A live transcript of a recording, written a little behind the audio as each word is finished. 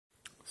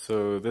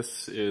So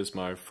this is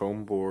my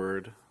foam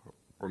board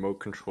remote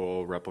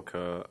control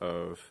replica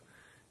of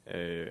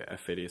a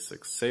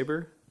F86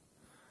 Sabre.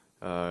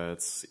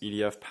 It's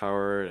EDF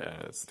powered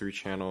and it's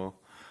 3-channel.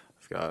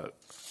 I've got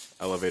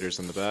elevators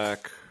in the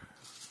back,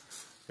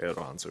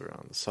 ailerons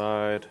around the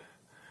side,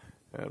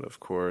 and of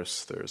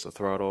course there's a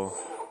throttle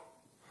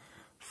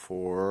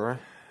for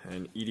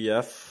an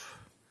EDF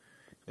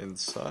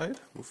inside.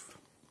 Oof.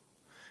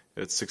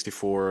 It's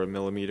 64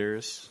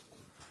 millimeters.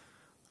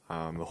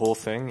 The whole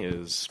thing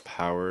is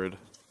powered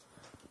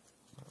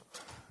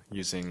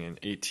using an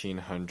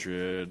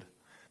 1800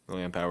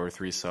 milliamp hour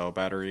 3-cell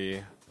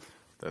battery.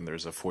 Then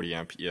there's a 40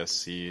 amp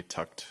ESC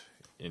tucked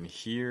in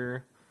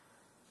here.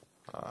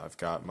 I've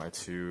got my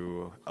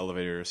 2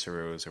 elevator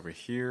servos over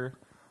here.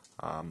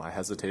 I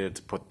hesitated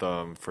to put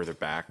them further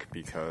back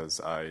because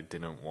I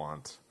didn't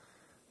want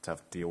to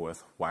have to deal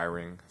with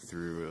wiring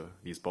through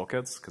these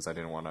bulkheads because I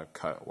didn't want to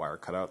cut wire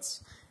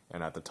cutouts,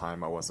 and at the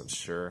time I wasn't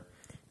sure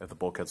if the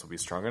bulkheads would be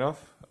strong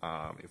enough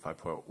if I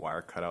put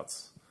wire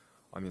cutouts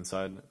on the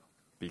inside,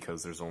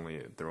 because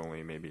they're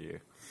only maybe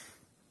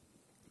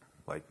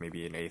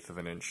an eighth of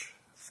an inch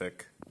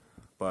thick.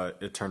 But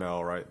it turned out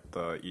alright.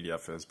 The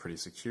EDF is pretty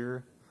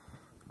secure.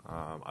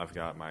 I've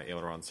got my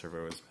aileron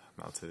servos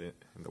mounted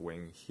in the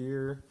wing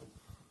here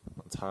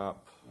on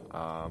top.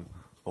 The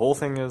whole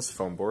thing is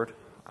foam board.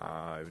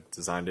 I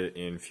designed it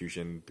in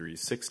Fusion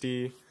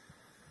 360.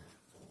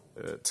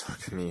 It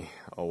took me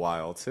a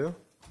while too.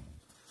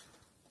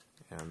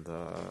 And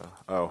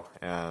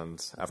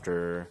and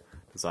after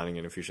designing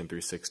it in Fusion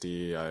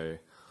 360, I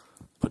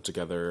put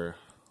together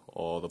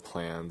all the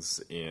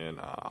plans in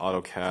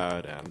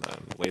AutoCAD and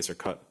then laser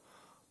cut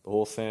the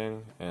whole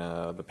thing.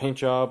 The paint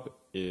job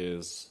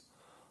is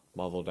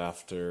modeled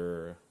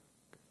after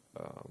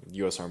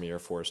U.S. Army Air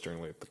Force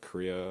during the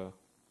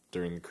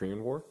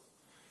Korean War.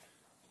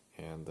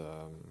 And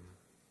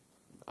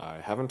I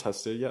haven't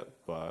tested it yet,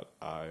 but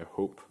I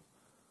hope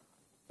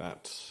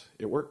that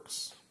it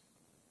works.